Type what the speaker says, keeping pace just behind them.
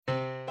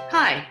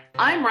Hi,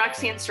 I'm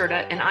Roxanne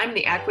Serta, and I'm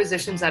the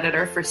acquisitions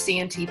editor for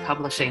C&T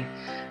Publishing.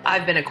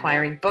 I've been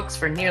acquiring books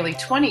for nearly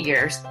 20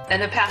 years,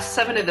 and the past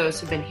 7 of those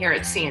have been here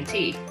at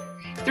C&T.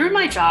 Through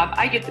my job,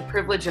 I get the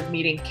privilege of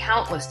meeting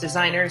countless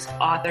designers,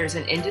 authors,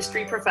 and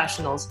industry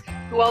professionals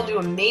who all do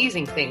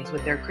amazing things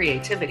with their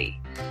creativity.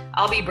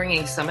 I'll be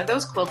bringing some of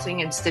those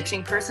quilting and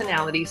stitching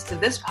personalities to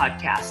this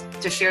podcast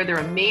to share their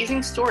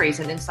amazing stories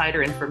and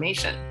insider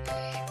information.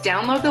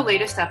 Download the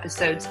latest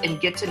episodes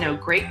and get to know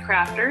great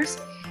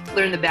crafters,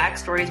 learn the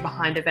backstories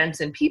behind events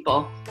and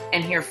people,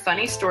 and hear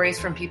funny stories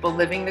from people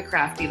living the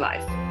crafty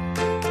life.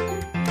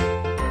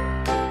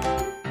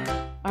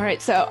 All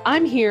right, so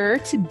I'm here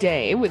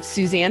today with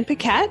Suzanne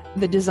Paquette,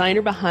 the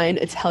designer behind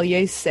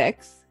Atelier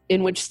 6,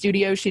 in which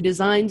studio she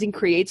designs and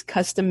creates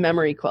custom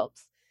memory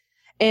quilts.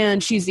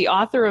 And she's the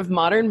author of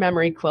Modern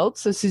Memory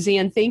Quilts. So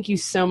Suzanne, thank you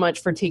so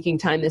much for taking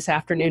time this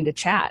afternoon to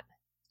chat.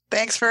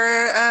 Thanks for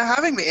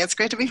having me. It's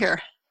great to be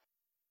here.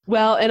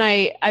 Well, and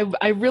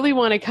I really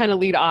want to kind of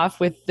lead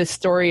off with the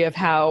story of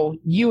how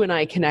you and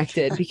I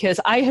connected, because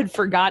I had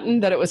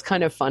forgotten that it was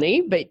kind of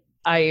funny, but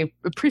I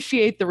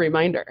appreciate the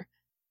reminder.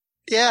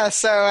 Yeah,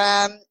 so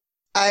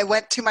I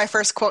went to my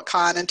first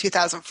QuiltCon in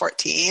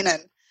 2014,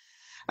 and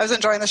I was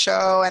enjoying the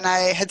show, and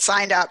I had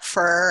signed up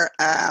for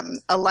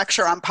a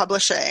lecture on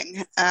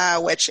publishing,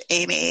 which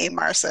Amy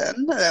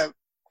Marson, the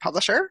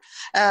publisher,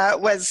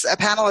 was a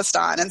panelist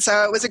on. And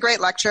so it was a great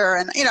lecture.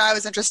 And, you know, I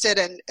was interested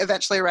in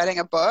eventually writing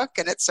a book.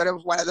 And it's sort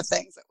of one of the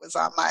things that was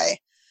on my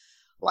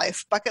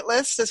life bucket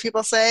list, as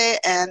people say.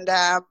 And,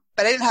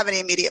 but I didn't have any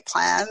immediate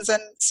plans.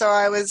 And so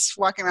I was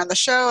walking around the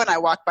show and I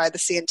walked by the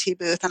C&T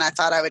booth and I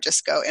thought I would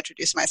just go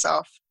introduce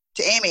myself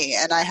to Amy.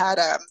 And I had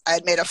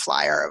made a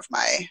flyer of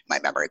my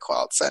memory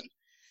quilts. And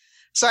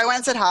so I went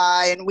and said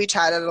hi and we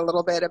chatted a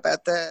little bit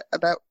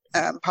about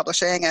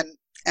publishing,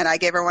 and I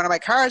gave her one of my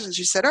cards and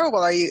she said, "Oh,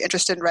 well, are you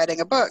interested in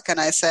writing a book?" And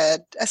I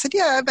said,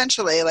 yeah,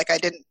 eventually. Like, I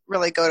didn't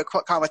really go to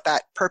QuiltCon with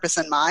that purpose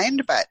in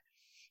mind, but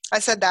I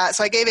said that.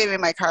 So I gave Amy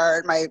my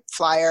card, my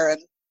flyer.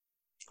 And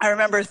I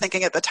remember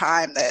thinking at the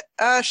time that,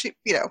 she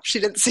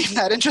didn't seem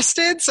that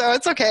interested. So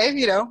it's okay,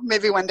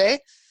 maybe one day.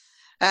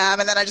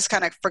 And then I just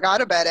kind of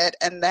forgot about it.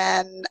 And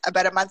then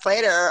about a month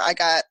later, I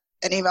got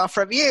an email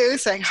from you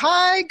saying,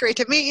 "Hi, great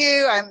to meet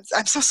you.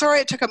 I'm so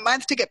sorry it took a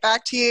month to get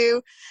back to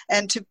you.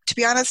 And to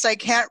be honest,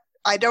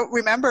 I don't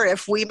remember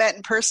if we met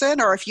in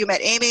person or if you met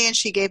Amy and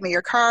she gave me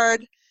your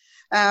card.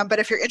 But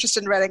if you're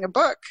interested in writing a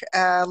book,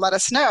 let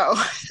us know."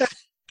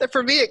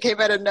 For me, it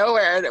came out of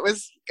nowhere and it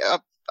was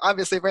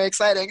obviously very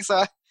exciting.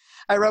 So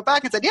I wrote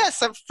back and said,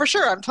 "Yes, for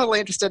sure. I'm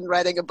totally interested in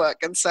writing a book."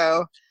 And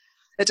so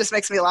it just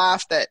makes me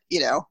laugh that,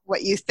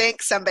 what you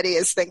think somebody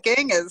is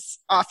thinking is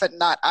often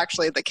not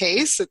actually the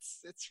case.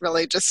 It's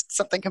really just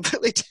something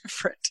completely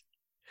different.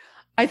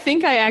 I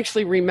think I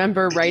actually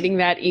remember writing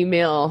that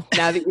email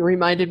now that you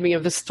reminded me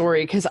of the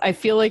story, because I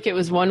feel like it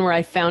was one where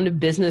I found a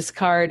business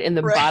card in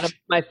the bottom of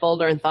my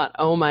folder and thought,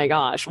 oh my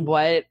gosh,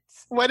 what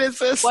is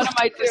this? What am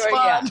I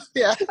doing?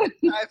 Yeah,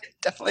 I've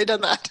definitely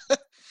done that.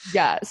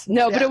 Yes.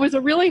 No, but it was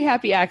a really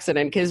happy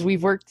accident because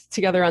we've worked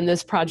together on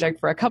this project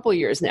for a couple of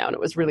years now and it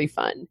was really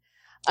fun.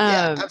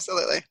 Yeah,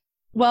 absolutely.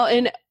 Well,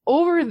 and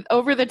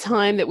over the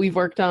time that we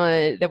worked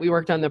on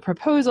the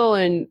proposal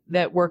and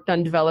that worked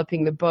on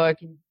developing the book,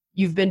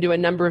 you've been to a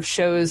number of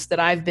shows that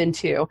I've been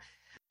to.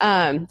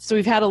 So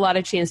we've had a lot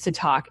of chance to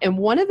talk. And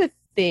one of the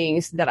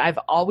things that I've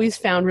always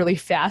found really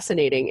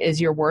fascinating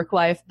is your work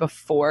life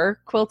before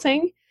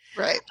quilting.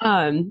 Right.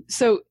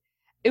 So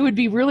it would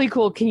be really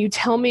cool. Can you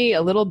tell me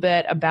a little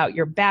bit about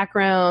your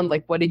background?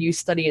 Like, what did you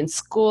study in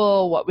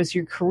school? What was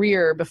your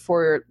career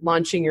before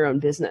launching your own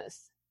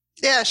business?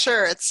 Yeah,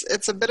 sure.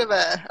 It's a bit of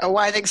a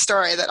winding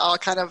story that all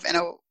kind of in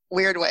a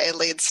weird way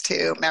leads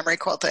to memory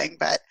quilting.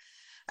 But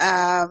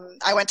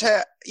I went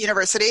to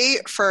university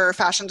for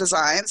fashion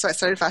design. So I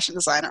studied fashion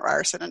design at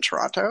Ryerson in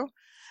Toronto.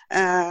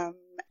 And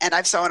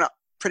I've sewn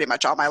pretty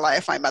much all my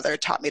life. My mother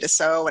taught me to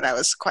sew when I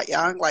was quite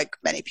young, like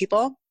many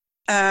people.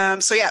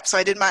 So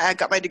I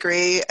got my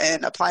degree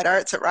in applied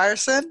arts at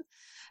Ryerson.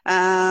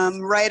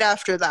 Right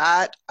after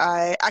that,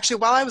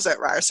 while I was at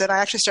Ryerson, I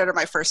actually started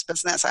my first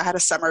business. I had a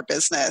summer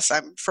business.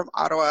 I'm from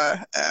Ottawa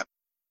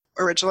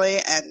originally,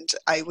 and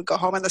I would go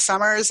home in the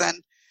summers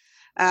and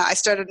I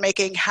started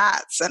making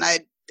hats. And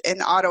in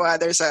Ottawa,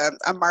 there's a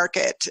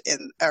market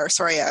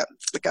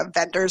like a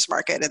vendor's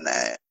market in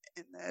the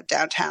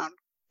downtown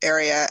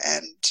area,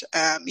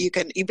 and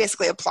you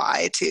basically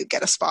apply to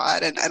get a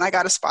spot, and I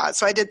got a spot.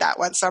 So I did that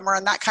one summer,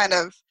 and that kind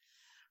of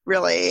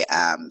really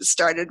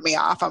started me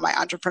off on my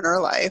entrepreneur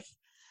life.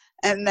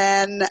 And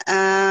then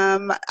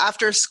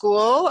after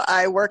school,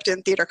 I worked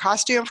in theater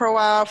costume for a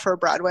while for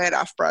Broadway and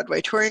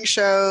off-Broadway touring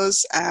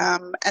shows.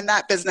 And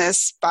that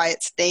business, by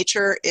its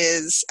nature,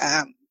 is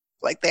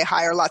like they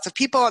hire lots of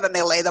people and then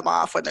they lay them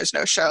off when there's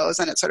no shows,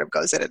 and it sort of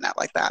goes in and out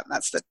like that. And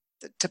that's the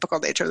typical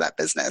nature of that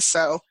business.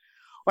 So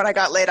when I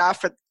got laid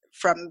off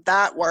from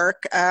that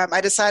work,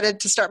 I decided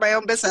to start my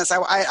own business.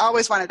 I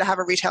always wanted to have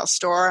a retail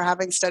store,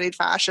 having studied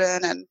fashion,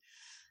 and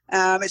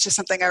it's just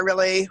something I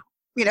really,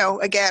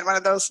 again, one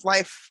of those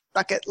life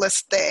bucket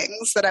list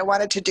things that I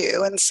wanted to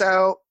do. And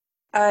so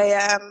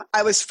I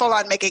was full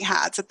on making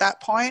hats at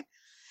that point.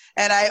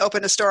 And I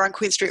opened a store on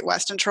Queen Street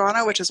West in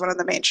Toronto, which is one of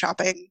the main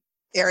shopping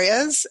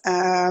areas.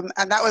 And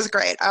that was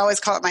great. I always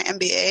call it my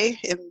MBA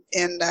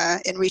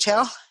in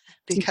retail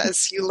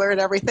because you learn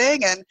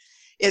everything and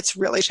it's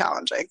really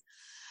challenging.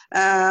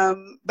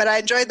 But I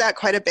enjoyed that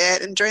quite a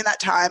bit. And during that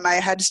time, I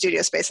had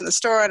studio space in the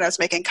store and I was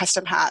making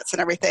custom hats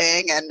and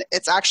everything. And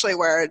it's actually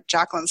where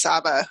Jacqueline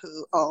Saba,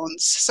 who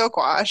owns Soak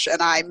Wash,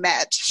 and I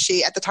met.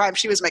 At the time,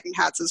 she was making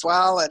hats as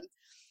well. And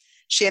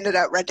she ended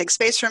up renting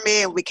space from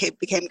me and we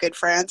became good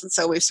friends. And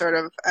so we sort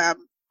of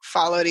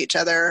followed each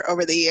other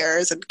over the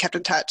years and kept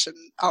in touch and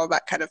all of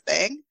that kind of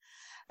thing.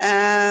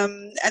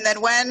 And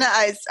then when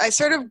I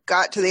sort of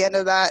got to the end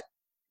of that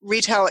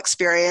retail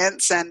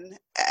experience, and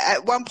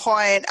at one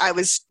point I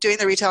was doing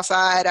the retail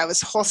side, I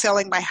was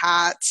wholesaling my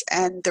hats,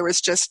 and there was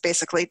just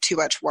basically too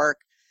much work.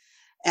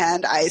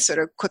 And I sort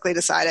of quickly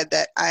decided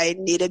that I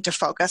needed to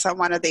focus on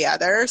one or the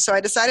other. So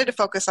I decided to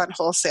focus on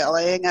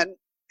wholesaling, and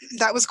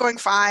that was going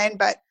fine,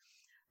 but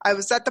I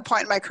was at the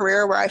point in my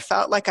career where I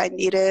felt like I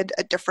needed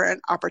a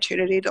different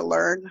opportunity to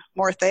learn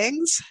more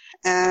things.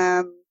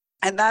 And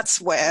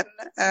that's when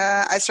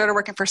I started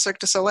working for Cirque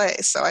du Soleil.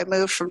 So I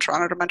moved from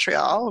Toronto to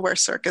Montreal, where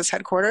Cirque is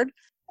headquartered.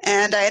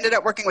 And I ended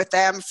up working with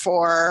them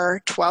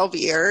for 12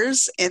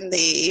 years in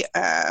the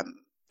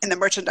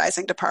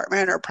merchandising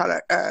department or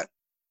product.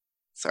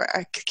 Sorry,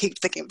 I keep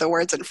thinking of the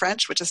words in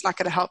French, which is not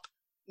going to help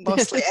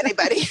mostly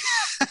anybody.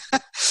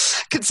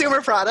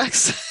 Consumer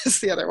products is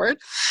the other word.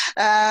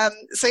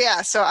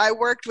 So I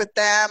worked with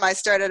them. I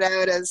started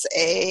out as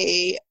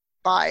a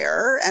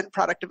buyer and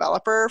product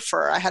developer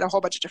I had a whole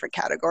bunch of different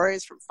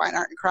categories, from fine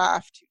art and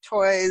craft to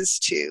toys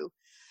to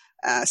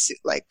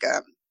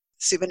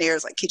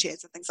souvenirs like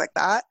keychains and things like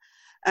that.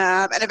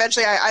 And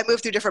eventually I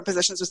moved through different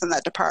positions within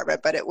that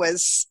department, but it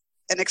was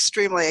an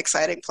extremely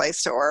exciting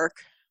place to work.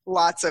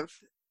 Lots of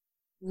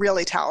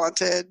really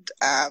talented,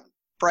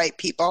 bright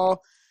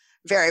people.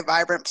 Very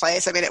vibrant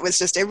place. I mean, it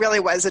really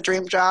was a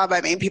dream job.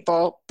 I mean,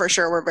 people for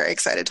sure were very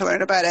excited to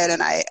learn about it,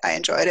 and I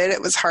enjoyed it.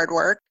 It was hard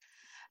work.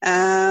 So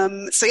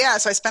I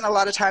spent a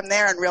lot of time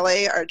there, and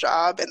really our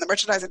job in the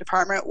merchandising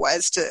department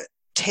was to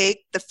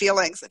take the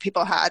feelings that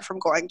people had from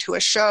going to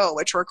a show,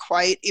 which were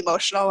quite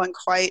emotional and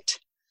quite,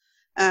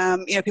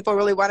 people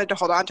really wanted to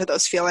hold on to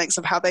those feelings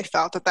of how they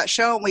felt at that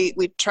show. And we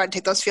tried to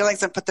take those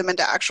feelings and put them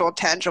into actual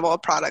tangible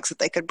products that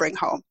they could bring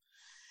home.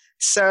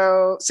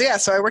 So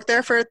I worked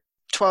there for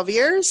 12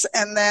 years.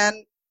 And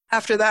then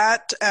after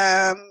that,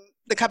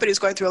 the company was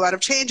going through a lot of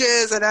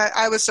changes. And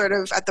I was sort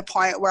of at the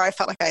point where I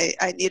felt like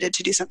I needed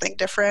to do something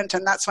different.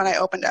 And that's when I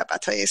opened up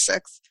Atelier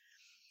 6.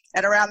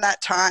 And around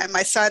that time,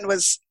 my son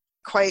was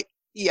quite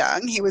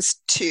young. He was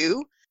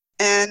 2.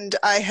 And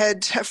a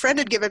friend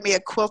had given me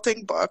a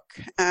quilting book.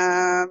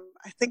 I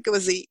think it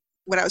was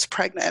when I was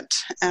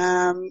pregnant.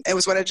 It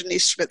was one of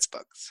Denise Schmidt's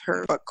books,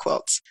 her book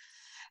Quilts.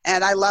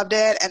 And I loved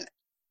it. And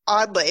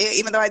oddly,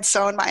 even though I'd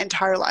sewn my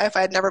entire life,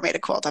 I had never made a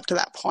quilt up to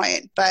that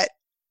point. But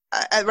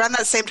around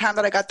that same time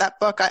that I got that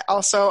book, I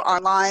also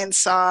online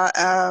saw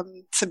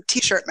some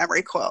t-shirt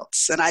memory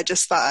quilts. And I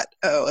just thought,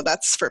 oh,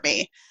 that's for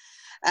me.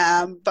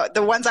 But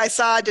the ones I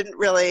saw didn't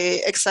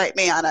really excite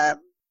me on an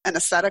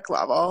aesthetic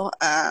level.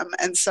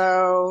 And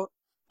so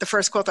the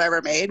first quilt I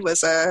ever made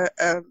was a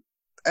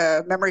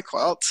memory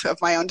quilt of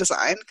my own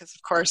design, because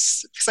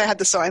I had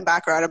the sewing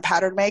background and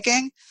pattern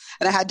making,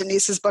 and I had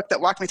Denise's book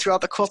that walked me through all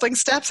the quilting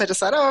steps. I just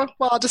thought,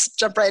 I'll just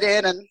jump right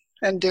in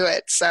and do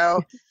it.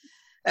 So,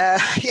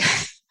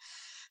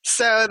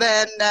 So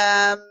then,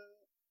 when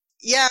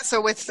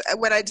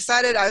I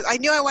decided, I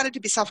knew I wanted to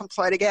be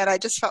self-employed again. I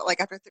just felt like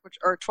after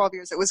 12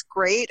 years, it was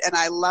great, and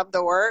I loved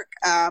the work.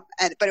 But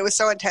it was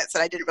so intense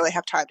that I didn't really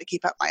have time to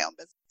keep up my own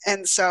business.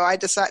 And so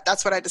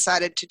that's what I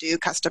decided to do,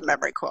 custom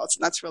memory quilts.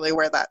 And that's really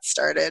where that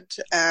started.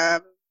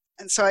 And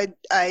so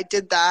I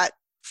did that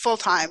full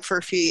time for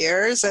a few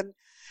years, and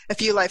a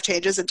few life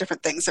changes and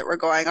different things that were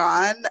going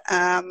on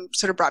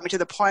sort of brought me to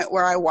the point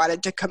where I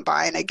wanted to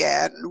combine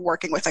again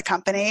working with a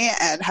company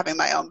and having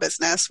my own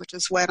business, which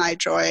is when I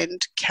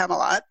joined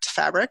Camelot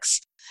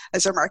Fabrics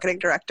as their marketing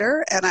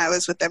director. And I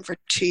was with them for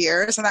 2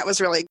 years, and that was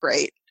really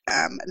great.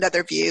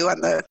 Another view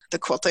on the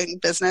quilting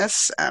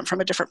business from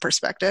a different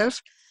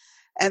perspective.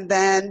 And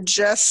then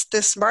just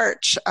this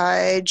March,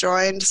 I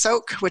joined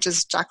Soak, which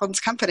is Jacqueline's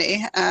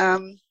company,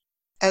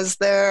 as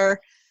their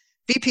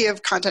VP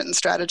of Content and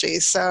Strategy.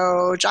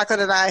 So Jacqueline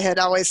and I had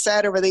always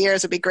said over the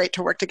years it'd be great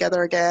to work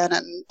together again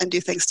and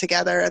do things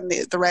together. And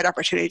the right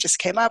opportunity just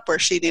came up where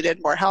she needed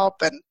more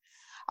help, and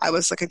I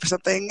was looking for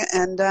something.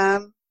 And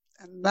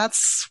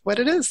that's what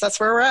it is. That's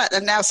where we're at.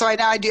 And now,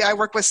 I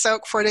work with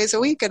Soak 4 days a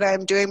week, and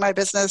I'm doing my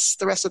business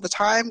the rest of the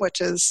time,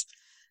 which is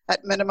at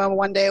minimum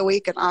 1 day a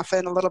week, and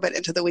often a little bit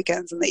into the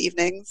weekends and the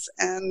evenings.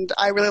 And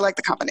I really like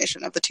the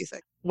combination of the two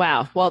things.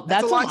 Wow. Well,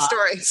 that's a long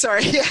story.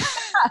 Sorry.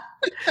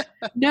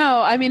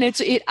 No, I mean,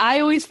 I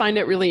always find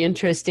it really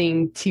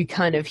interesting to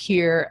kind of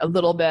hear a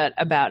little bit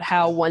about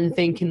how one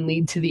thing can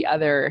lead to the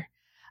other.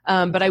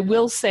 But I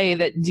will say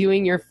that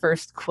doing your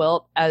first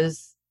quilt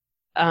as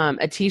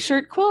a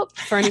t-shirt quilt.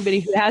 For anybody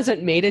who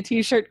hasn't made a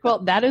t-shirt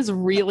quilt, that is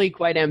really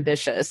quite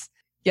ambitious.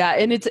 Yeah,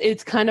 and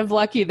it's kind of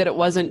lucky that it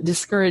wasn't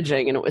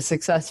discouraging and it was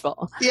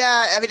successful.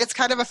 Yeah, I mean, it's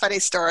kind of a funny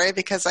story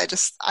because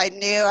I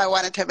knew I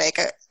wanted to make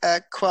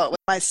a quilt with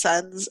my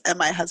son's and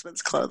my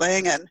husband's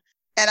clothing, and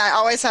I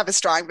always have a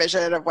strong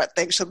vision of what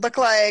things should look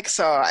like.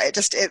 So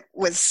it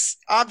was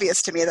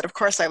obvious to me that of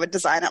course I would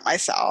design it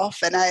myself,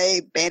 and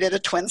I made it a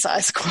twin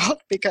size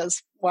quilt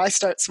because why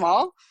start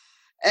small?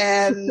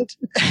 And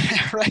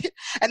right.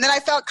 And then I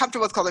felt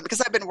comfortable with clothing because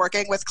I've been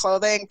working with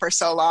clothing for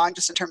so long,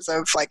 just in terms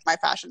of like my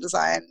fashion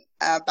design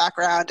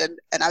background.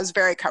 And I was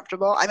very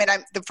comfortable. I mean,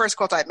 the first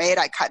quilt I made,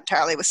 I cut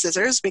entirely with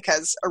scissors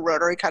because a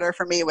rotary cutter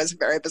for me was a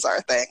very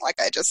bizarre thing.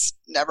 Like I just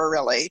never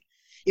really,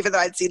 even though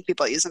I'd seen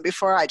people use them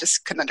before, I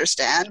just couldn't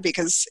understand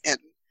because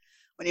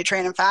when you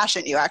train in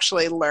fashion, you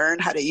actually learn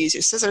how to use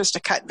your scissors to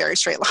cut very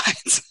straight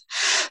lines.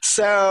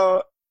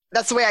 So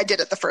that's the way I did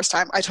it the first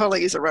time. I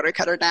totally use a rotary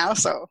cutter now.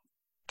 So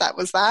that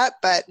was that.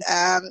 But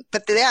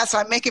yeah, so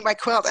I'm making my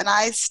quilt, and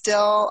I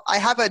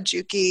have a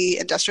Juki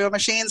industrial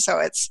machine. So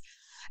it's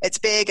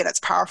big and it's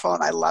powerful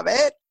and I love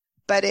it,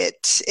 but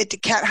it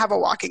can't have a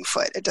walking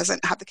foot. It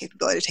doesn't have the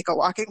capability to take a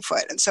walking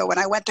foot. And so when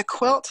I went to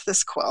quilt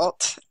this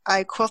quilt,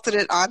 I quilted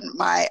it on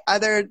my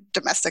other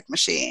domestic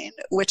machine,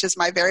 which is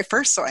my very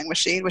first sewing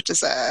machine, which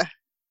is a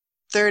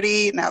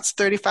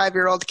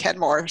 35-year-old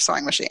Kenmore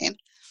sewing machine.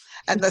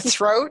 And the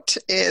throat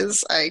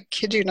is, I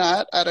kid you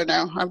not, I don't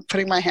know, I'm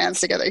putting my hands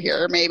together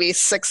here, maybe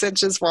 6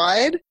 inches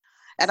wide.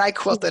 And I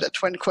quilted a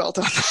twin quilt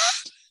on that.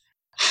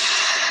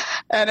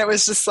 And it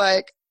was just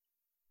like,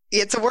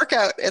 it's a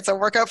workout. It's a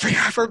workout for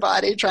your upper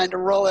body, trying to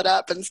roll it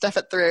up and stuff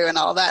it through and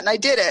all that. And I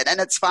did it, and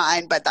it's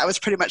fine. But that was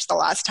pretty much the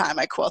last time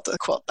I quilted a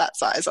quilt that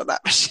size on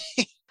that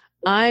machine.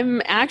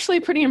 I'm actually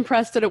pretty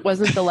impressed that it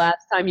wasn't the last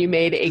time you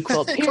made a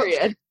quilt,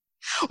 period.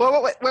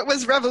 Well, what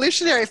was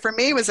revolutionary for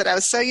me was that I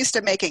was so used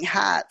to making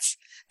hats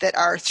that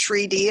are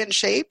 3D in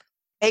shape.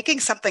 Making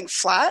something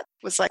flat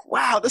was like,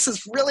 wow, this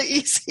is really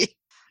easy.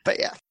 But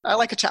yeah, I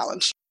like a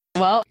challenge.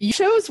 Well, you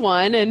chose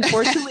one, and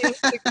fortunately it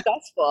was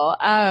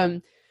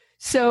successful.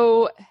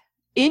 So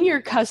in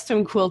your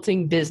custom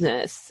quilting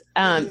business,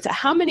 so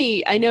how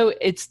many, I know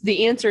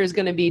the answer is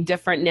going to be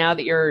different now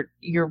that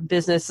your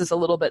business is a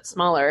little bit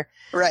smaller.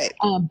 Right.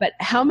 But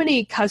how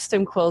many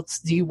custom quilts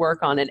do you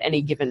work on at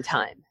any given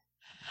time?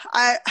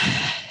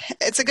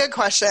 It's a good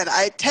question.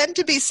 I tend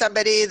to be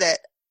somebody that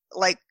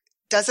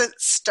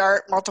doesn't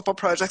start multiple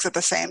projects at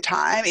the same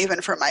time,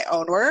 even for my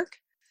own work.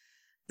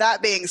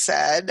 That being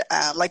said,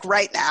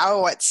 right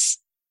now, what's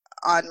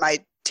on my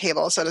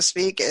table, so to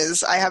speak,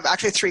 is I have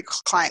actually 3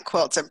 client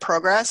quilts in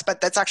progress,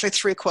 but that's actually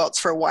 3 quilts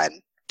for one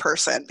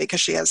person because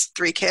she has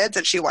 3 kids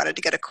and she wanted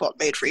to get a quilt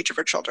made for each of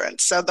her children.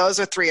 So those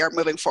 3 are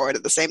moving forward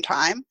at the same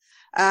time.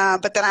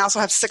 But then I also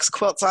have 6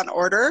 quilts on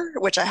order,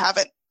 which I have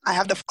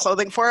the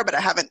clothing for, but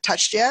I haven't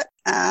touched yet.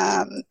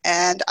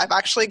 And I've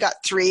actually got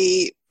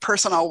 3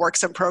 personal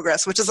works in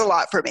progress, which is a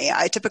lot for me.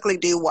 I typically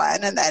do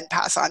one and then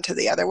pass on to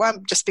the other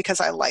one just because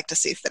I like to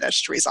see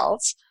finished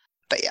results.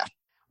 But yeah.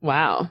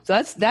 Wow.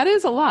 So that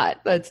is a lot.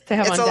 It's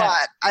a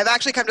lot. I've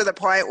actually come to the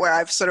point where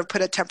I've sort of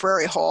put a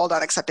temporary hold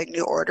on accepting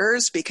new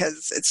orders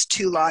because it's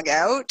too long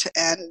out.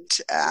 And,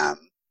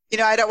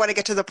 I don't want to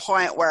get to the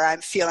point where I'm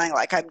feeling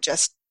like I'm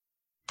just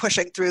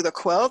pushing through the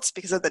quilts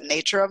because of the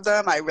nature of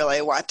them. I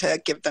really want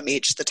to give them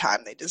each the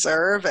time they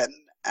deserve. And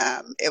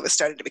it was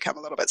starting to become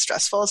a little bit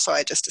stressful. So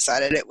I just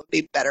decided it would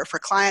be better for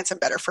clients and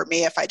better for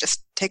me if I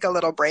just take a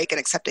little break in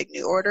accepting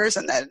new orders.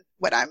 And then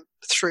when I'm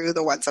through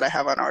the ones that I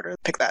have on order,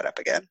 pick that up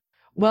again.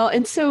 Well,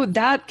 and so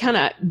that kind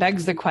of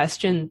begs the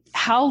question,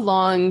 how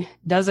long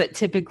does it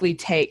typically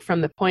take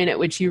from the point at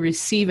which you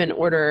receive an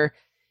order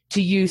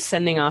to you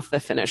sending off the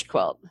finished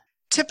quilt?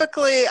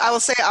 Typically, I will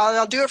say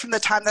I'll do it from the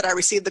time that I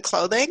receive the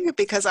clothing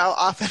because I'll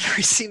often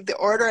receive the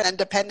order, and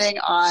depending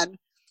on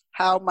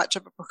how much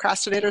of a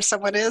procrastinator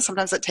someone is,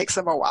 sometimes it takes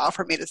them a while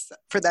for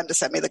them to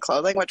send me the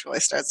clothing, which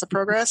really starts the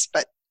process.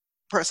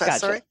 Gotcha.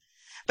 Sorry.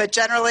 But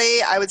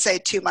generally, I would say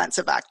 2 months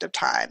of active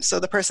time. So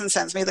the person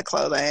sends me the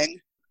clothing,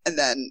 and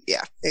then,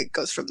 it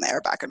goes from there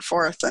back and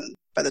forth, and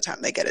by the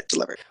time they get it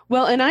delivered.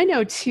 Well, and I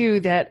know, too,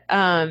 that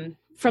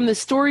from the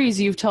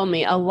stories you've told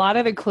me, a lot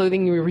of the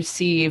clothing you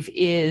receive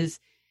is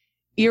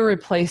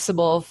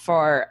irreplaceable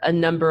for a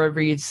number of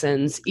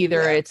reasons.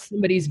 Either it's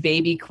somebody's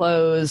baby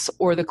clothes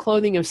or the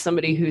clothing of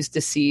somebody who's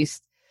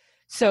deceased.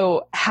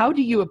 So how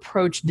do you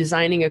approach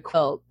designing a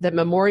quilt that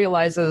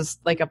memorializes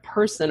like a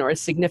person or a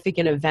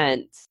significant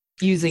event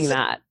using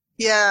that?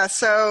 Yeah,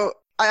 so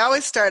I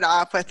always start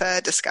off with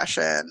a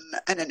discussion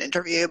and an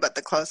interview about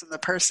the clothes and the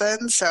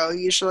person. So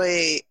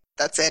usually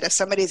that's it. If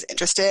somebody's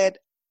interested,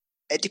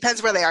 it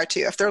depends where they are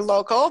too. If they're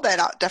local, then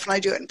I'll definitely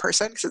do it in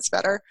person because it's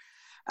better.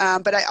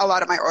 But a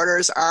lot of my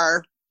orders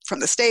are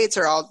from the States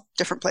or all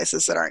different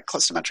places that aren't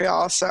close to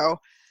Montreal. So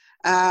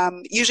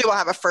usually we'll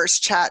have a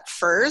first chat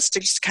first to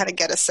just kind of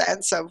get a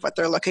sense of what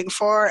they're looking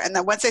for. And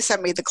then once they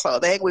send me the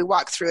clothing, we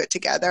walk through it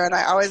together. And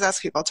I always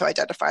ask people to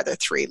identify their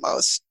 3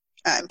 most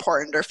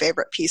important or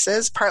favorite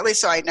pieces, partly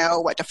so I know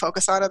what to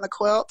focus on in the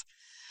quilt.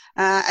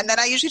 And then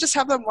I usually just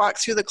have them walk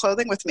through the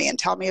clothing with me and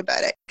tell me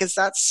about it, because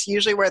that's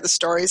usually where the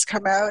stories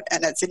come out,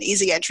 and it's an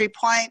easy entry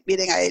point,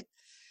 meaning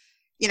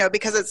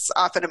because it's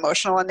often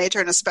emotional in nature,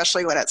 and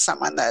especially when it's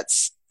someone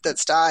that's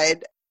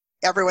died,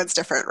 everyone's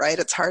different, right?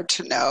 It's hard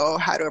to know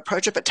how to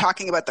approach it, but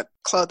talking about the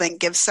clothing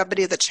gives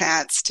somebody the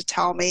chance to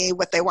tell me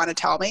what they want to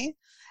tell me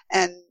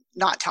and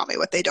not tell me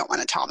what they don't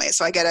want to tell me.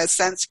 So I get a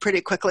sense pretty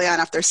quickly on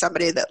if there's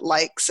somebody that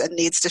likes and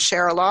needs to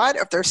share a lot,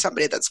 or if there's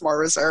somebody that's more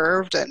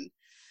reserved and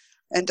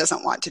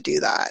doesn't want to do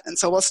that. And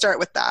so we'll start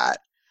with that.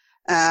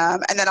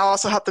 And then I'll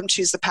also help them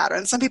choose the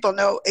pattern. Some people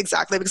know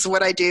exactly, because of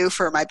what I do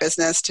for my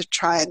business, to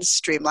try and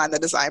streamline the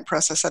design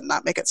process and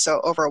not make it so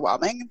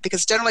overwhelming,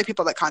 because generally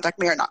people that contact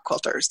me are not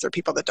quilters. They're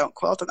people that don't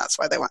quilt, and that's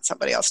why they want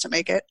somebody else to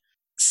make it.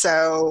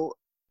 So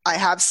I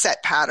have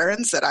set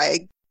patterns that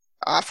I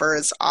offer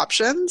as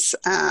options,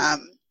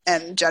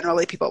 and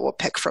generally people will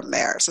pick from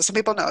there. So some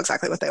people know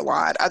exactly what they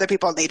want. Other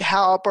people need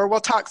help, or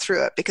we'll talk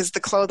through it, because the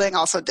clothing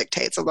also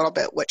dictates a little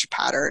bit which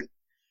pattern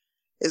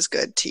is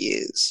good to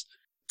use.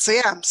 So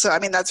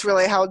that's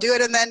really how I'll do it.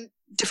 And then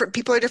different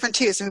people are different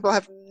too. Some people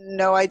have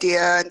no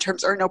idea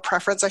or no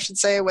preference, I should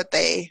say, what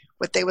they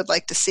would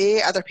like to see.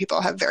 Other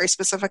people have very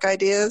specific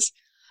ideas.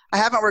 I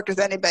haven't worked with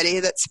anybody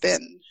that's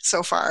been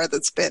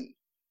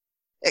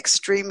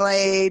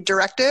extremely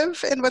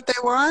directive in what they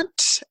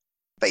want.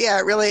 But yeah,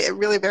 it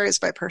really varies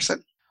by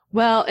person.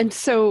 Well, and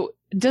so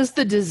does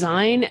the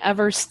design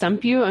ever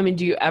stump you? I mean,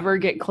 do you ever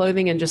get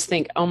clothing and just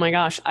think, oh my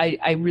gosh,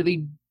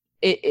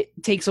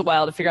 it takes a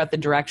while to figure out the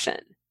direction?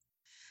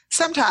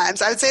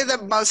 Sometimes. I would say the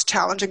most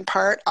challenging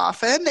part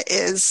often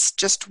is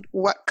just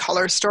what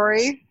color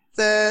story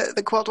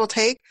the quilt will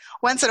take.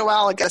 Once in a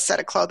while, I'll get a set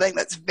of clothing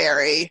that's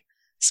very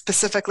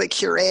specifically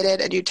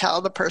curated, and you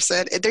tell the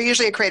person, they're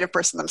usually a creative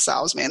person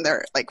themselves. I mean,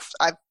 they're like,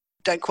 I've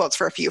done quilts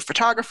for a few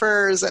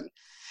photographers and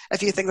a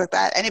few things like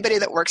that. Anybody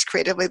that works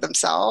creatively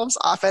themselves,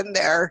 often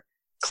their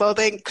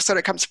clothing sort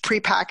of comes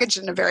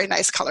prepackaged in a very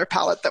nice color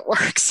palette that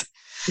works.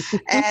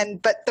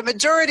 But the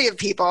majority of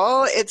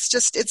people,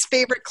 it's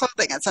favorite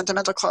clothing and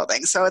sentimental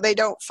clothing. So they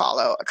don't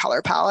follow a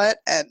color palette,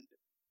 and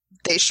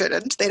they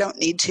shouldn't. They don't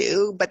need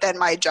to. But then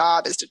my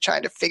job is to try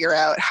to figure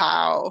out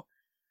how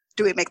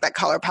do we make that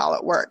color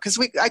palette work? Because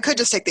I could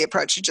just take the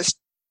approach to just,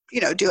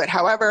 do it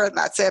however, and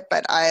that's it.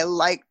 But I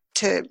like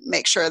to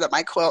make sure that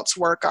my quilts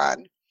work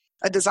on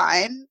a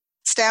design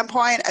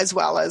standpoint as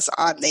well as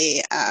on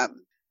the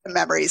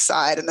memory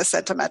side and the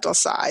sentimental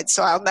side.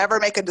 So I'll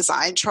never make a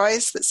design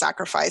choice that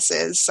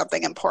sacrifices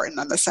something important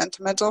on the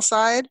sentimental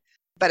side.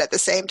 But at the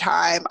same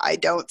time, I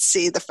don't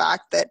see the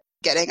fact that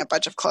getting a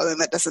bunch of clothing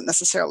that doesn't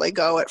necessarily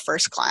go at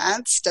first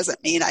glance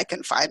doesn't mean I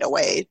can find a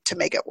way to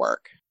make it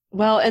work.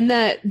 Well, and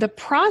the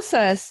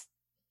process,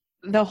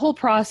 the whole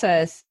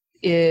process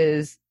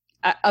is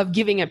of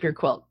giving up your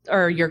quilt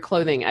or your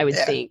clothing, I would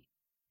think,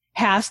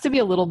 has to be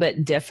a little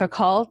bit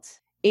difficult.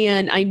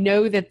 And I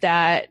know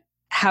that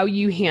how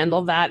you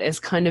handle that is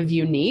kind of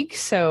unique.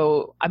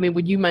 So, I mean,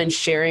 would you mind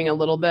sharing a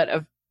little bit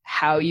of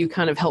how you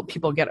kind of help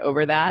people get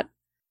over that?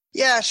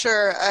 Yeah,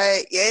 sure.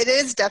 It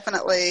is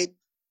definitely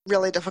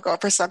really difficult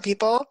for some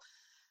people,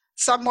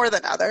 some more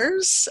than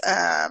others.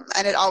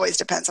 And it always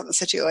depends on the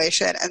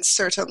situation. And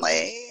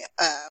certainly,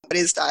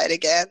 somebody's died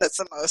again, that's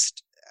the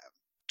most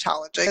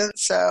challenging.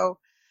 So,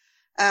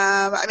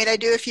 I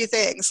do a few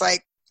things.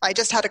 Like, I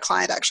just had a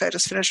client, actually, I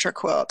just finished her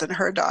quilt, and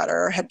her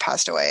daughter had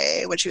passed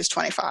away when she was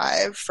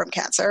 25 from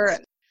cancer.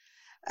 And,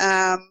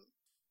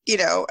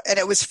 and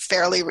it was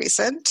fairly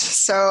recent.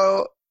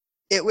 So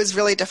it was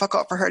really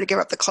difficult for her to give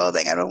up the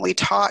clothing. And when we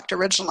talked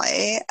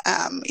originally,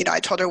 I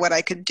told her when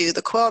I could do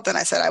the quilt, and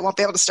I said, I won't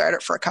be able to start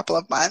it for a couple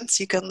of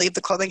months. You can leave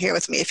the clothing here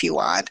with me if you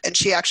want. And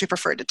she actually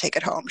preferred to take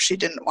it home. She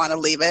didn't want to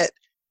leave it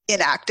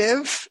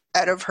inactive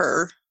out of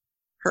her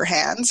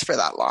hands for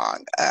that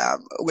long,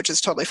 which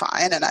is totally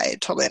fine. And I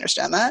totally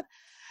understand that.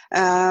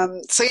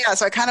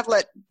 So I kind of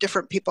let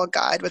different people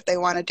guide what they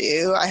want to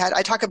do.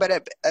 I talk about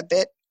it a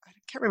bit. I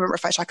can't remember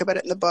if I talk about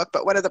it in the book,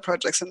 but one of the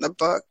projects in the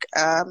book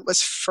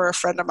was for a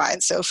friend of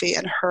mine, Sophie,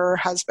 and her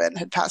husband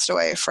had passed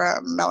away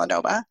from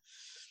melanoma.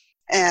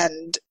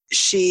 And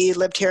she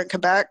lived here in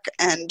Quebec,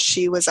 and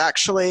she was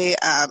actually,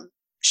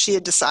 she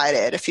had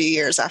decided a few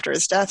years after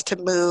his death to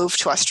move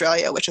to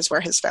Australia, which is where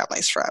his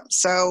family's from.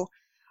 So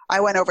I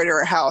went over to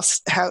her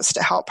house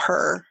to help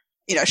her.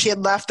 She had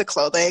left the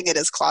clothing in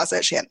his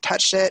closet. She hadn't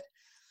touched it.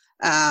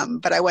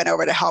 But I went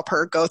over to help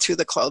her go through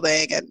the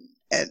clothing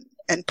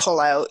and pull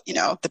out,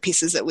 the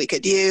pieces that we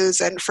could use.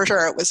 And for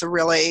sure, it was a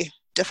really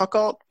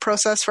difficult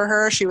process for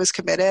her. She was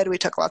committed. We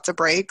took lots of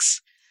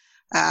breaks.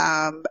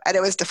 And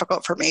it was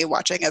difficult for me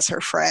watching as her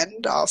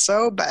friend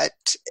also.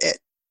 But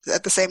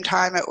at the same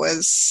time, it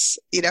was,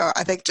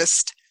 I think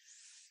just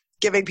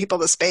giving people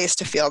the space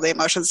to feel the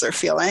emotions they're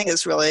feeling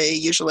is really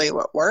usually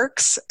what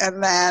works.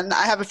 And then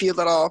I have a few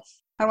little,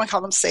 I don't want to call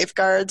them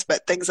safeguards,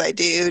 but things I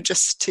do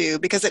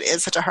because it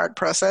is such a hard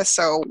process.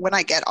 So when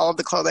I get all of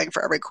the clothing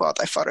for every quilt,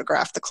 I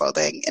photograph the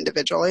clothing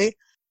individually.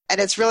 And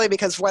it's really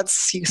because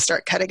once you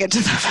start cutting into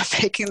them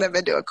and making them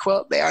into a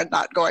quilt, they are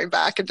not going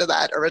back into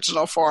that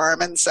original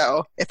form. And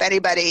so if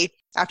anybody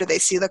after they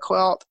see the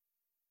quilt,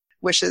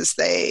 wishes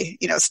they,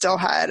 still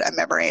had a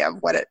memory of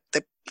what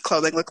the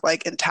clothing looked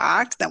like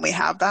intact, then we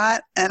have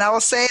that. And I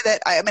will say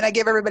that, I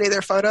give everybody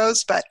their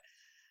photos, but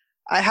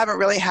I haven't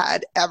really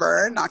had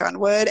ever, knock on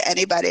wood,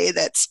 anybody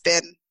that's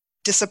been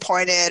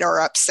disappointed or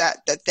upset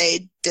that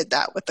they did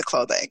that with the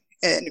clothing.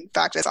 And in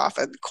fact, it's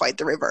often quite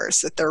the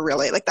reverse, that they're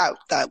really like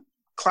that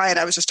client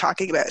I was just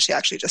talking about. She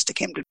actually just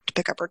came to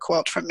pick up her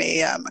quilt from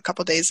me a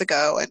couple days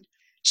ago, and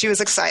she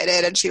was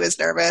excited and she was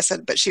nervous,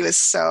 but she was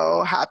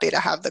so happy to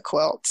have the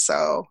quilt.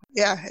 So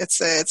yeah,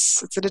 it's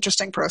an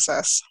interesting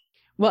process.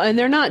 Well, and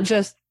they're not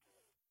just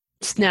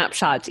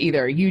snapshots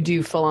either. You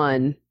do full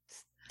on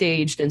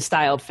staged and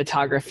styled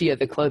photography of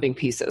the clothing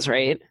pieces,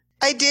 right?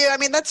 I do.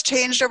 That's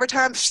changed over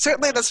time.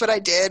 Certainly that's what I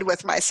did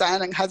with my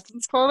son and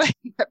husband's clothing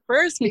at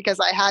first, because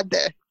I had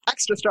the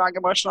extra strong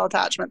emotional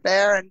attachment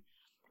there, and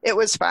it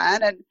was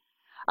fun. And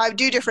I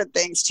do different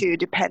things too,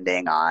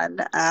 depending on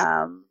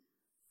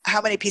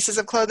how many pieces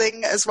of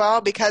clothing as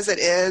well, because it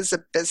is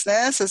a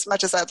business. As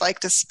much as I'd like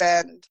to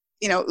spend,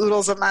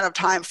 oodles amount of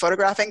time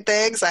photographing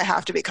things, I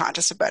have to be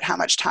conscious about how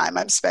much time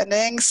I'm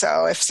spending.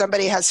 So if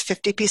somebody has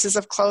 50 pieces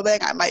of clothing,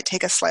 I might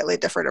take a slightly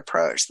different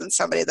approach than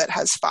somebody that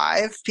has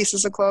 5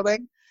 pieces of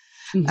clothing.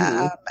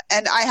 Mm-hmm.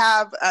 And I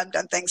have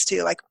done things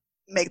too, like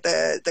make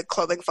the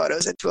clothing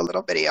photos into a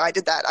little video. I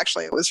did that.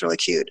 Actually, it was really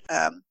cute.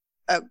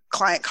 A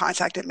client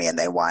contacted me and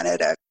they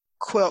wanted a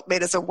quilt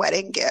made as a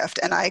wedding gift,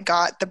 and I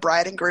got the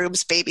bride and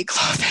groom's baby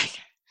clothing.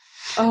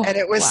 Oh, and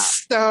it was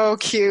so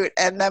cute.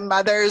 And the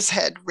mothers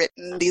had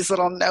written these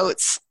little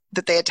notes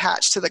that they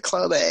attached to the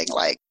clothing,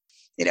 like,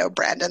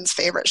 Brandon's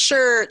favorite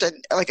shirt.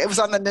 And like, it was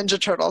on the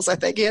Ninja Turtles, I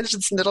think. He had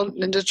this little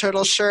Ninja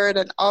Turtle shirt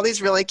and all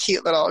these really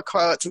cute little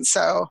quotes. And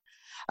so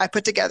I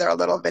put together a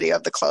little video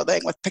of the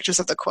clothing with pictures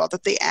of the quilt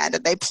at the end,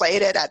 and they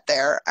played it at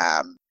their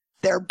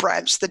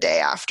brunch the day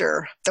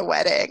after the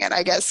wedding. And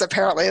I guess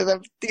apparently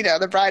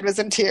the bride was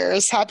in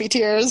tears, happy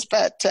tears,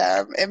 but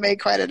it made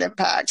quite an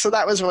impact. So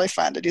that was really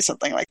fun to do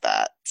something like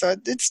that. So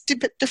it's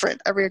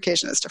different. Every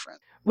occasion is different.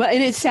 Well,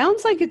 and it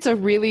sounds like it's a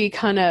really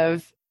kind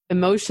of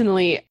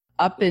emotionally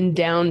up and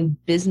down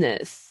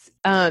business.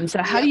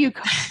 So how do you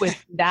cope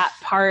with that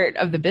part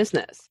of the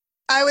business?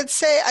 I would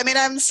say,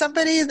 I'm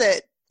somebody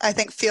that I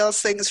think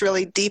feels things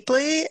really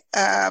deeply,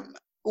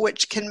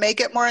 which can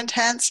make it more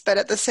intense, but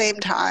at the same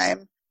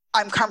time,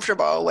 I'm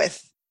comfortable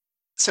with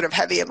sort of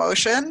heavy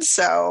emotions.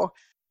 So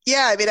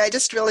yeah, I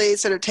just really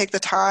sort of take the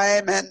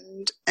time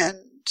and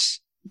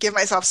give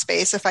myself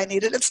space if I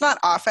need it. It's not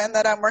often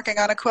that I'm working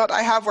on a quilt.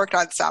 I have worked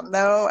on some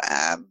though,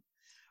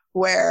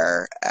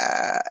 where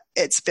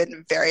it's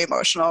been very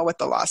emotional with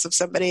the loss of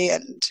somebody,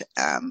 and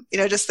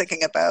just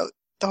thinking about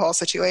the whole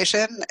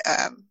situation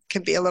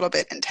can be a little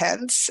bit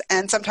intense.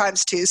 And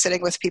sometimes too,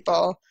 sitting with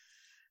people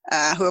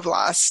who have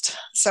lost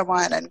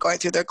someone and going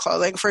through their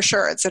clothing, for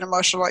sure, it's an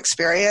emotional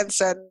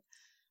experience. And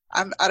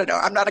I don't know,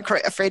 I'm not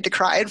afraid to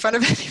cry in front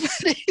of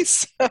anybody.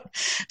 So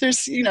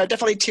there's,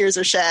 definitely tears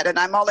are shed, and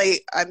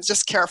I'm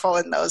just careful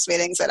in those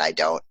meetings that I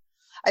don't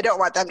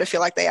want them to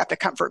feel like they have to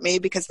comfort me,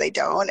 because they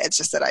don't. It's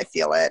just that I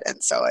feel it.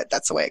 And so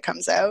that's the way it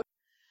comes out.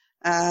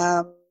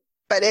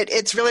 But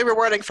it's really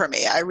rewarding for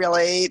me.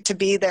 To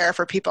be there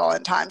for people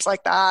in times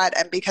like that.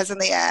 And because in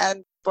the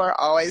end, people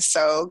are always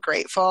so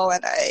grateful,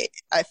 and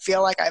I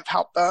feel like I've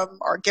helped them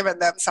or given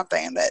them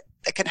something that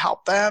can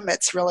help them.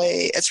 It's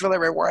really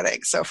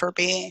rewarding. So for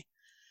me,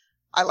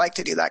 I like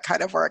to do that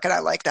kind of work, and I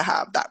like to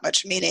have that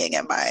much meaning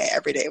in my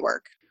everyday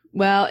work.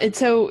 Well, and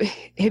so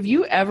have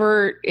you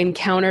ever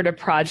encountered a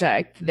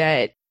project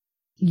that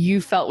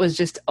you felt was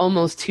just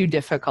almost too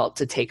difficult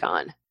to take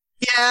on?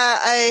 Yeah,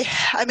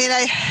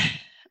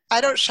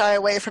 I don't shy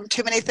away from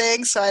too many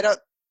things, so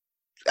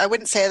I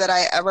wouldn't say that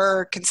I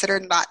ever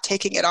considered not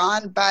taking it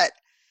on, but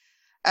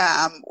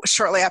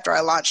shortly after I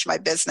launched my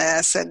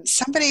business, and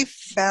somebody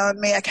found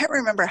me. I can't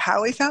remember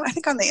how he found me. I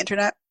think on the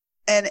internet.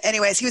 And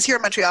anyways, he was here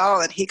in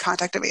Montreal, and he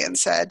contacted me and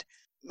said,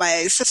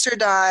 my sister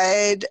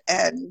died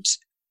and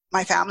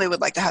my family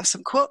would like to have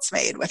some quilts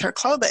made with her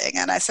clothing.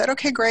 And I said,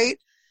 okay, great.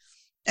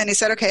 And he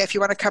said, okay, if you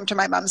want to come to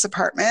my mom's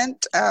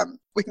apartment,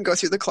 we can go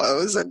through the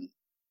clothes and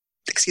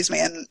take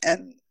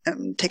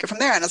it from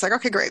there. And I was like,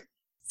 okay, great.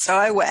 So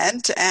I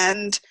went,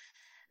 and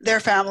their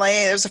family,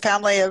 there was a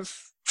family of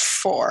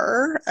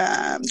 4,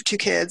 2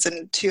 kids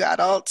and 2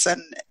 adults,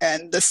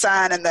 and the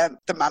son and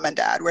the mom and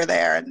dad were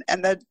there,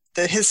 and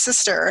his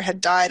sister had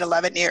died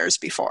 11 years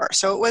before.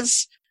 So it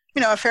was,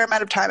 a fair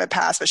amount of time had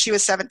passed, but she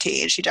was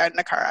 17. She died in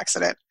a car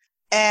accident.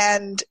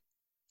 And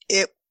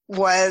it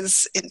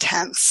was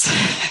intense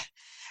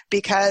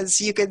because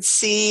you could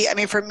see,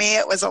 for me,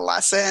 it was a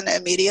lesson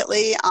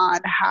immediately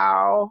on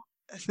how,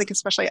 I think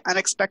especially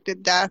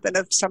unexpected death and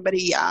of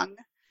somebody young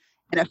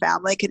in a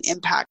family can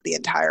impact the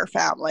entire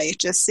family.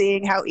 Just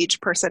seeing how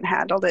each person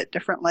handled it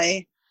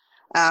differently.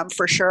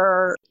 For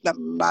sure, the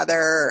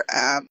mother,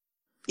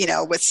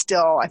 was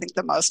still, I think,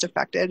 the most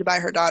affected by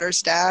her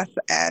daughter's death.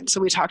 And so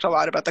we talked a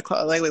lot about the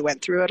clothing. We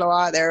went through it a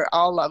lot. They're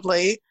all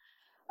lovely.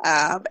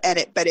 But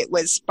it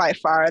was by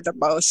far the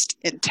most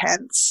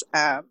intense,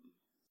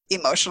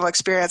 emotional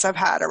experience I've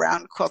had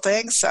around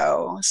quilting.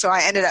 So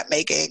I ended up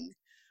making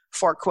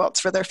 4 quilts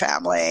for their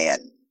family,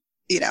 and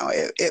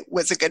it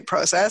was a good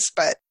process,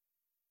 but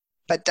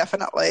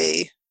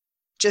definitely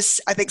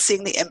just, I think,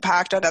 seeing the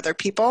impact on other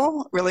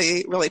people,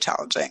 really, really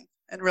challenging,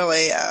 and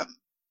really,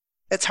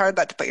 it's hard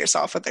not to put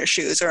yourself in their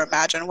shoes or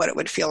imagine what it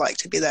would feel like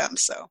to be them.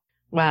 So.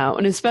 Wow.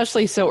 And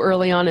especially so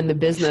early on in the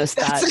business,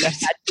 that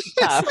had to be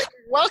tough. Like,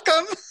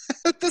 welcome.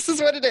 This is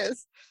what it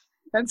is.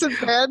 And since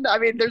then, I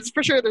mean, there's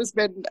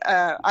been,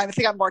 I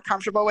think I'm more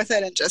comfortable with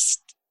it, and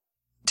just,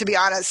 to be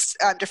honest,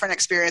 different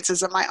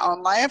experiences in my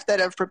own life that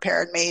have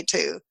prepared me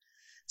to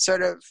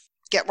sort of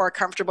get more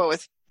comfortable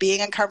with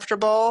being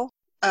uncomfortable,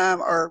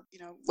 or,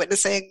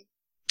 witnessing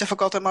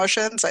difficult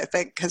emotions, I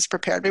think has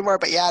prepared me more.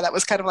 But yeah, that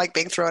was kind of like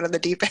being thrown in the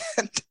deep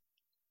end.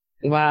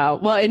 Wow.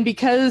 Well, and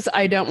because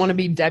I don't want to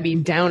be Debbie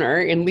Downer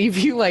and leave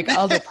you like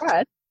all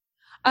depressed,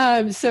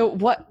 so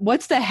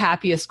what's the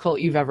happiest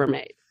quilt you've ever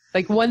made?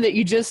 Like one that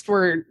you just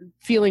were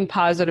feeling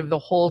positive the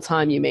whole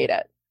time you made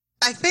it?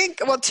 I think,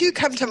 2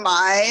 come to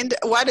mind.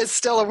 One is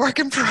still a work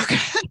in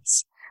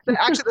progress.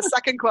 Actually, the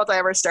second quilt I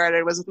ever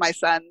started was with my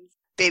son's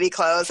baby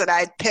clothes, and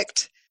I'd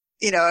picked,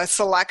 a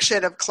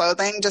selection of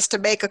clothing just to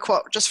make a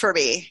quilt just for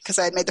me, because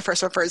I had made the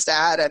first one for his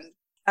dad, and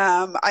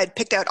I'd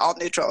picked out all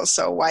neutrals,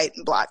 so white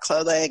and black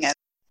clothing,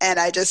 and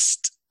I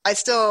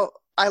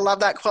love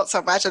that quilt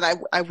so much, and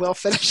I will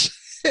finish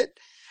it.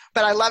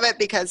 But I love it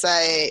because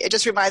it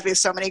just reminds me of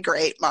so many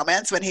great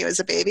moments when he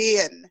was a baby,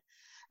 and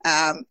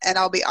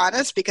I'll be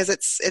honest, because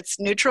it's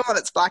neutral and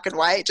it's black and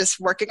white, just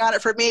working on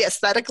it for me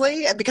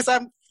aesthetically, and because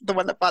I'm the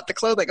one that bought the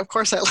clothing, of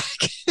course I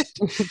like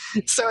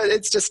it. So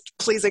it's just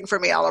pleasing for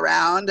me all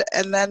around.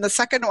 And then the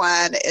second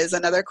one is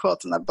another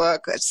quilt in the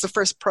book. It's the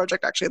first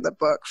project actually in the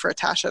book for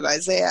Tasha and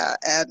Isaiah,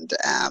 and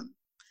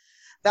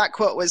that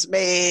quilt was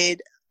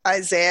made.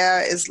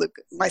 Isaiah is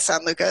my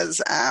son Luca's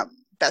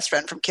best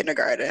friend from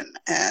kindergarten,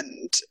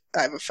 and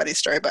I have a funny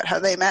story about how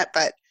they met.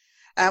 But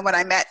when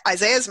I met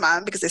Isaiah's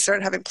mom, because they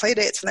started having play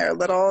dates when they were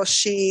little,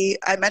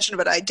 I mentioned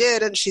what I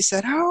did, and she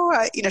said,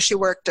 she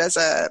worked as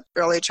a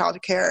early child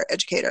care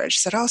educator, and she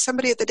said,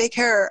 somebody at the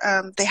daycare,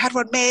 they had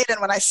one made, and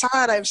when I saw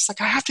it, I was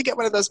like, I have to get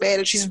one of those made.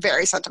 And she's a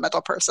very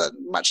sentimental person,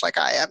 much like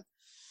I am.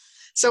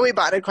 So we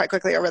bonded quite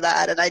quickly over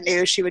that, and I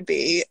knew she would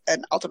be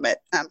an ultimate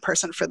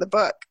person for the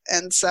book.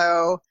 And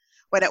so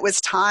when it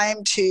was time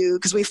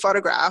because we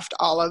photographed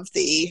all of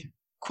the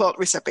quilt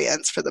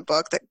recipients for the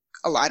book that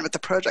aligned with the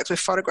projects, we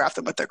photographed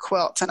them with their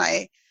quilts, and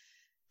I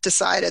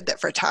decided that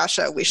for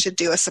Tasha, we should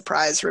do a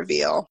surprise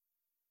reveal.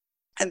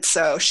 And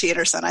so she and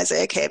her son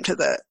Isaiah came to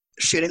the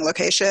shooting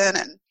location,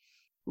 and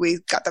we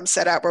got them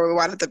set up where we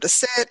wanted them to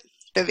sit.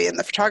 Vivian,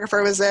 the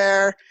photographer, was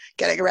there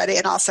getting ready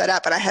and all set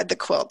up, and I had the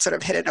quilt sort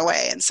of hidden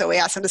away. And so we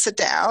asked them to sit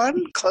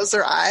down, close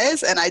their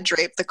eyes, and I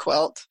draped the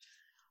quilt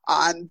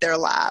on their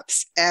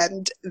laps.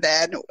 And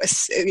then,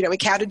 we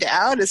counted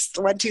down. It's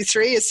 1, 2,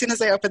 3. As soon as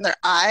they opened their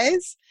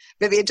eyes,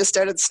 Vivian just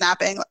started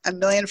snapping a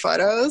million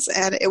photos,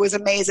 and it was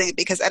amazing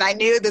and I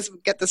knew this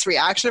would get this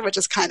reaction, which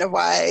is kind of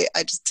why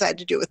I just decided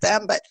to do it with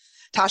them. But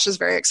Tasha's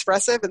very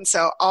expressive, and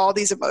so all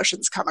these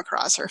emotions come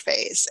across her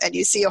face, and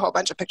you see a whole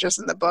bunch of pictures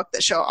in the book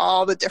that show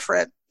all the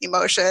different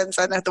emotions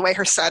and the way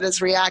her son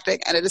is reacting,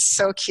 and it is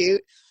so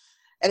cute,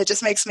 and it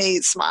just makes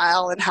me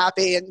smile and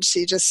happy, and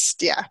she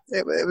just,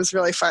 it was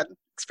really fun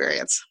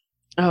experience.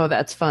 Oh,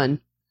 that's fun.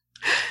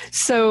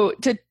 So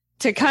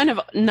to kind of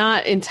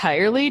not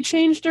entirely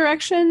change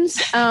directions,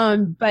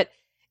 but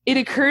it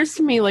occurs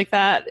to me like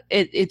that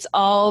it's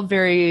all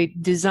very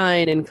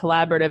design and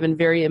collaborative and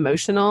very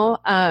emotional,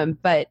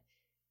 but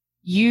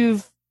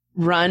you've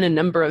run a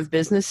number of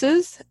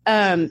businesses.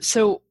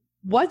 So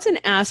what's an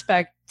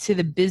aspect to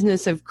the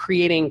business of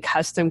creating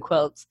custom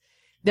quilts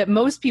that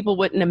most people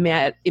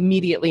wouldn't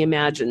immediately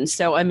imagine?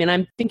 So, I mean,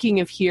 I'm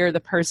thinking of here the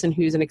person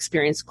who's an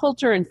experienced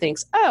quilter and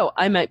thinks,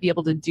 I might be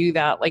able to do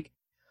that. Like,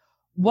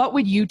 what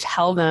would you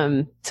tell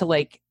them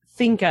to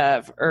think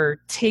of or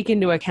take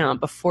into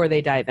account before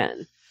they dive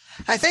in?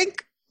 I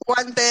think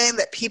one thing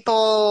that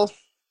people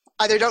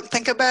either don't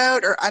think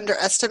about or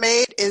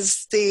underestimate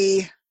is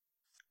I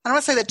don't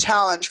want to say the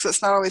challenge, because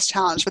it's not always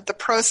challenge, but the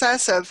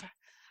process of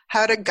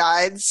how to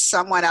guide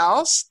someone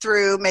else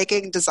through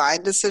making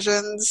design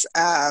decisions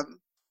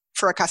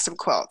for a custom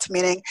quilt.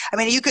 Meaning,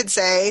 you could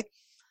say,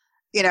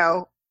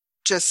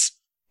 just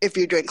if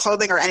you're doing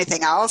clothing or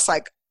anything else,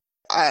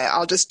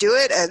 I'll just do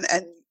it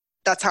and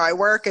that's how I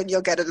work, and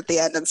you'll get it at the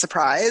end and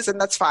surprise, and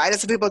that's fine. And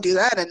some people do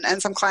that,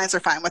 and some clients are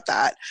fine with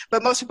that.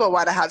 But most people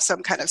want to have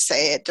some kind of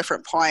say at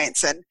different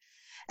points. And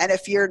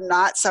if you're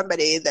not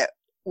somebody that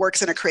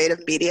works in a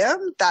creative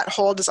medium, that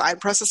whole design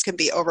process can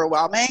be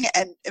overwhelming.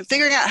 And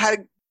figuring out how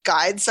to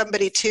guide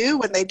somebody too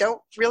when they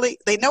know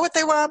what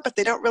they want, but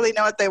they don't really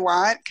know what they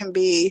want, can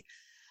be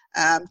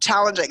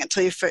challenging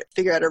until you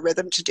figure out a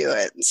rhythm to do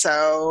it. And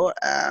so,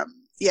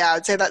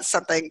 I'd say that's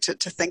something to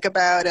think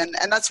about. And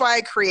that's why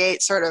I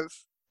create sort of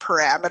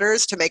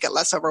parameters to make it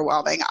less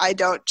overwhelming. I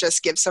don't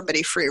just give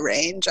somebody free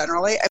rein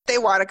generally. If they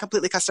want a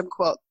completely custom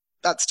quilt,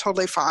 that's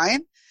totally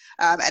fine.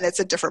 And it's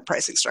a different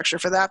pricing structure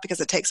for that because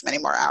it takes many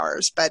more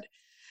hours. But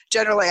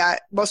generally,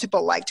 most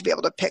people like to be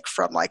able to pick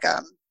from like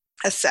a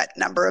set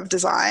number of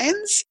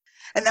designs,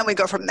 and then we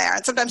go from there.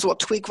 And sometimes we'll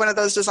tweak one of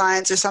those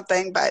designs or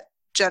something, but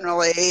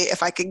generally,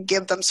 if I can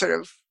give them sort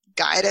of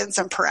guidance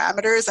and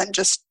parameters and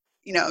just,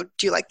 do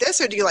you like this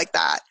or do you like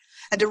that?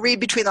 And to read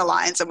between the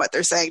lines and what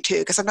they're saying too,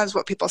 because sometimes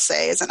what people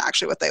say isn't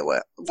actually what they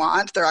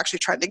want. They're actually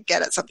trying to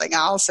get at something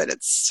else, and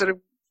it's sort of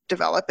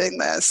developing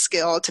the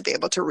skill to be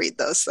able to read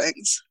those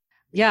things.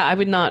 Yeah, I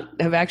would not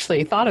have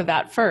actually thought of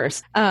that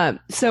first.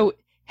 So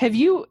have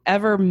you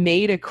ever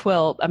made a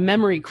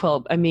memory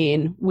quilt,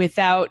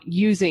 without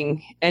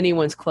using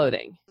anyone's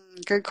clothing?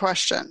 Good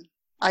question.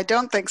 I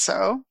don't think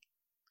so.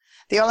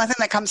 The only thing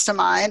that comes to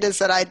mind is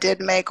that I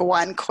did make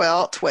one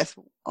quilt with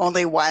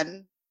only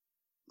one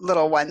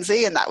little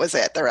onesie, and that was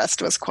it. The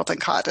rest was quilting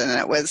cotton, and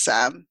it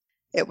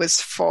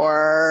was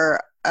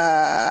for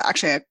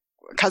actually a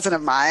cousin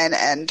of mine,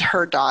 and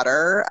her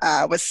daughter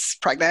was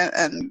pregnant,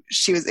 and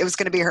it was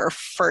going to be her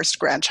first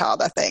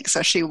grandchild, I think.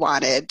 So she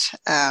wanted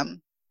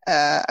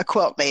a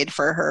quilt made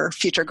for her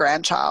future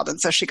grandchild, and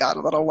so she got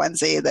a little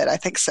onesie that I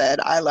think said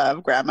 "I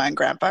love Grandma and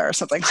Grandpa" or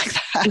something like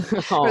that.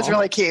 It was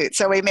really cute.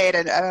 So we made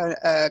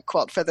a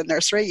quilt for the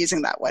nursery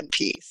using that one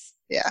piece.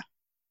 Yeah.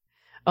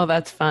 Oh,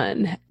 that's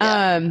fun.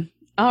 Yeah.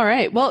 All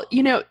right. Well,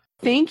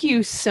 thank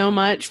you so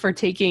much for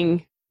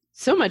taking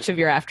so much of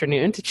your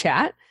afternoon to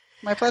chat.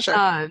 My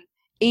pleasure.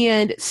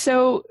 And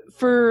so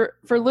for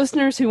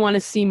listeners who want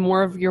to see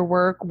more of your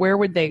work, where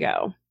would they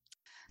go?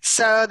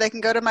 So they can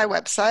go to my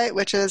website,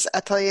 which is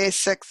Atelier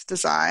 6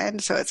 Design.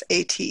 So it's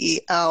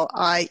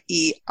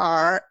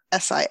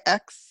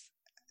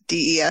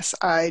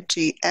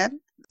ATELIER6DESIGN.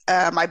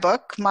 My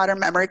book, Modern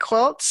Memory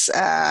Quilts,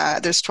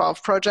 there's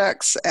 12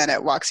 projects, and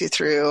it walks you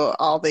through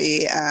all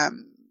the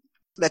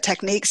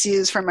techniques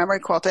used for memory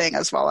quilting,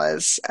 as well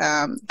as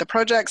the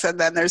projects, and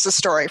then there's a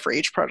story for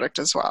each project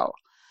as well.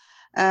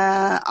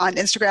 On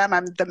Instagram,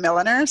 I'm The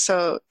Milliner,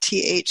 so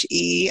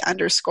THE_MILLINER.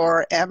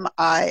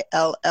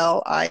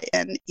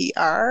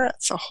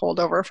 It's a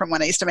holdover from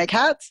when I used to make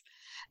hats.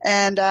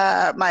 And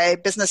my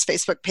business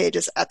Facebook page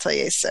is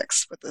Atelier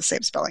 6 with the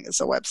same spelling as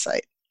the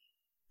website.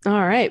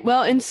 All right.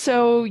 Well, and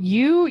so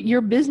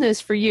your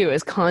business for you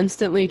is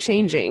constantly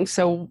changing.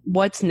 So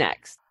what's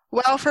next?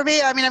 Well, for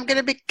me, I'm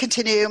going to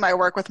continue my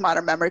work with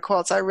modern memory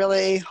quilts. I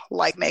really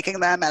like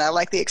making them, and I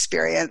like the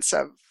experience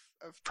of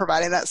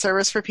providing that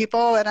service for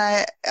people. And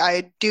I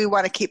do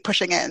want to keep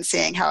pushing it and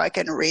seeing how I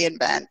can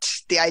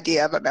reinvent the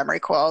idea of a memory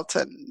quilt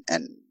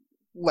and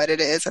what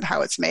it is and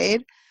how it's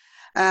made.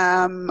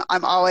 I'm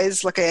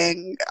always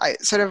looking,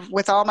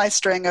 with all my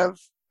string of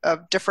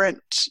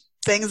different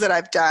things that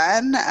I've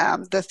done,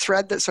 the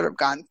thread that's sort of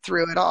gone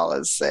through it all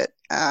is that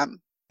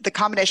the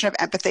combination of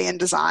empathy and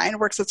design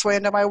works its way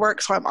into my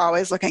work. So I'm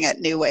always looking at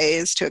new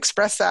ways to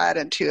express that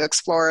and to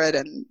explore it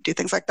and do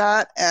things like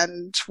that.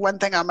 And one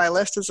thing on my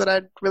list is that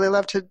I'd really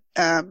love to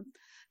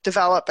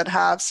develop and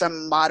have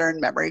some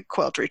modern memory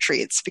quilt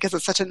retreats, because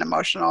it's such an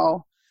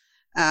emotional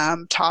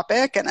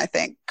topic. And I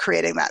think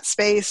creating that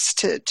space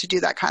to do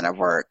that kind of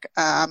work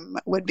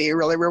would be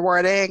really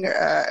rewarding,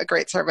 a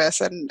great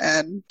service,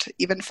 and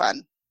even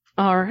fun.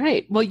 All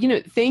right. Well,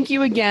 thank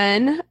you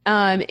again.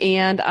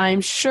 And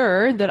I'm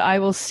sure that I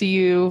will see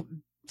you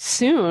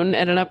soon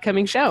at an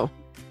upcoming show.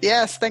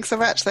 Yes. Thanks so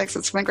much. Thanks.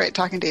 It's been great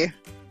talking to you.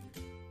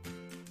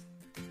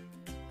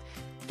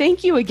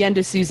 Thank you again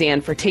to Suzanne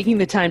for taking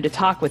the time to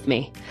talk with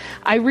me.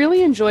 I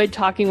really enjoyed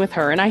talking with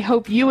her, and I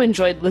hope you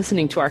enjoyed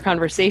listening to our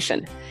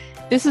conversation.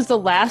 This is the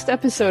last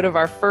episode of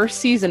our first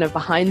season of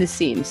Behind the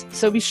Seams,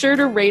 so be sure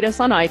to rate us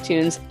on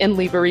iTunes and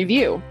leave a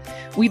review.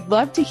 We'd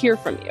love to hear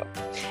from you.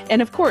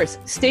 And of course,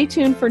 stay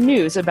tuned for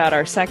news about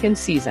our second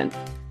season.